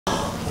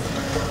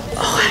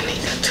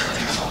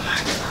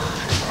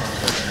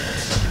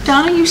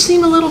Donna, you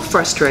seem a little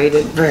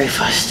frustrated. Very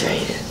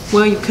frustrated.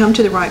 Well, you've come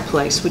to the right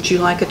place. Would you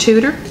like a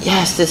tutor?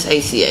 Yes, this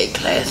ACA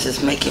class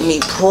is making me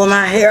pull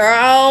my hair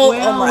out.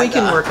 Well, we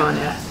can work on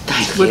that.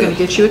 Thank you. We're going to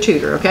get you a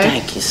tutor, okay?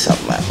 Thank you so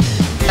much.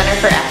 Center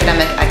for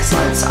Academic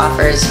Excellence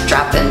offers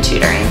drop-in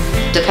tutoring.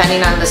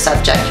 Depending on the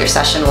subject, your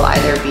session will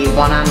either be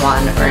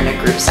one-on-one or in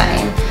a group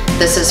setting.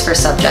 This is for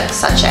subjects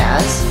such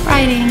as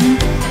writing,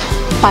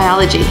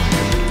 biology,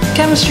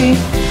 chemistry,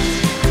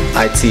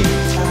 IT,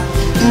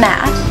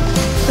 math.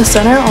 The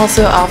center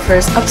also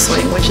offers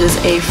Upswing, which is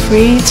a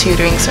free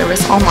tutoring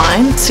service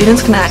online.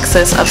 Students can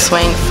access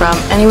Upswing from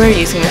anywhere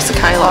using their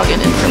Sakai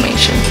login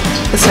information.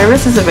 The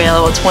service is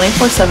available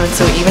 24/7,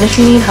 so even if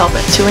you need help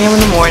at 2 a.m. in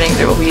the morning,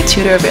 there will be a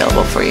tutor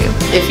available for you.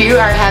 if you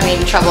are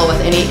having trouble with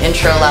any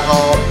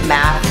intro-level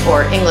math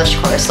or English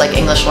course, like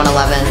English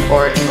 111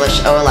 or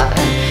English 011,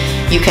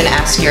 you can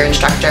ask your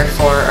instructor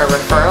for a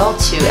referral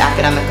to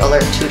Academic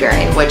Alert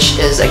Tutoring, which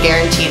is a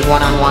guaranteed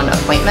one-on-one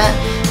appointment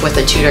with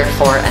a tutor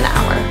for an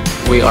hour.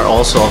 We are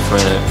also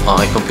offering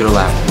a computer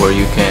lab where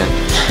you can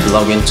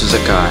log into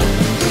Sakai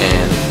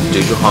and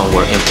do your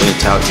homework and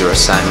print out your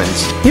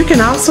assignments. You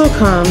can also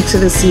come to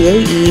the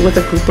CAE with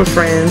a group of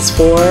friends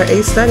for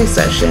a study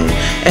session.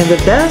 And the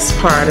best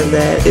part of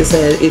that is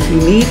that if you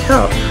need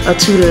help, a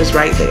tutor is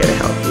right there to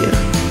help you.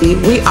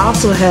 We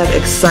also have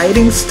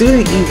exciting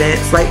student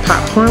events like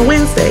Popcorn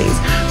Wednesdays.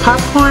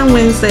 Popcorn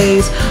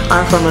Wednesdays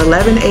are from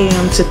 11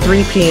 a.m. to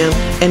 3 p.m.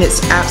 and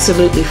it's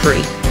absolutely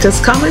free.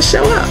 Just come and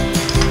show up.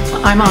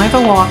 I'm Iva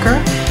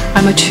Walker.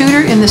 I'm a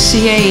tutor in the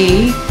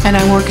CAE, and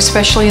I work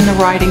especially in the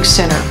Writing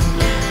Center.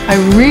 I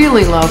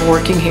really love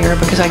working here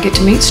because I get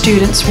to meet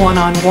students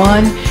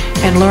one-on-one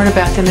and learn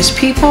about them as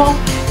people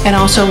and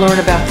also learn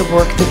about the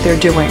work that they're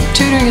doing.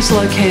 Tutoring is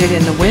located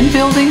in the Wynn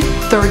Building,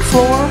 3rd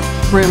floor,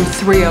 room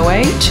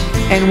 308,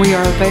 and we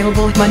are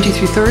available Monday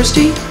through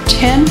Thursday,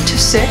 10 to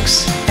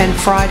 6, and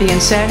Friday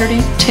and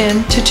Saturday,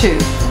 10 to 2.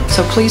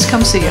 So please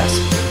come see us.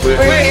 We're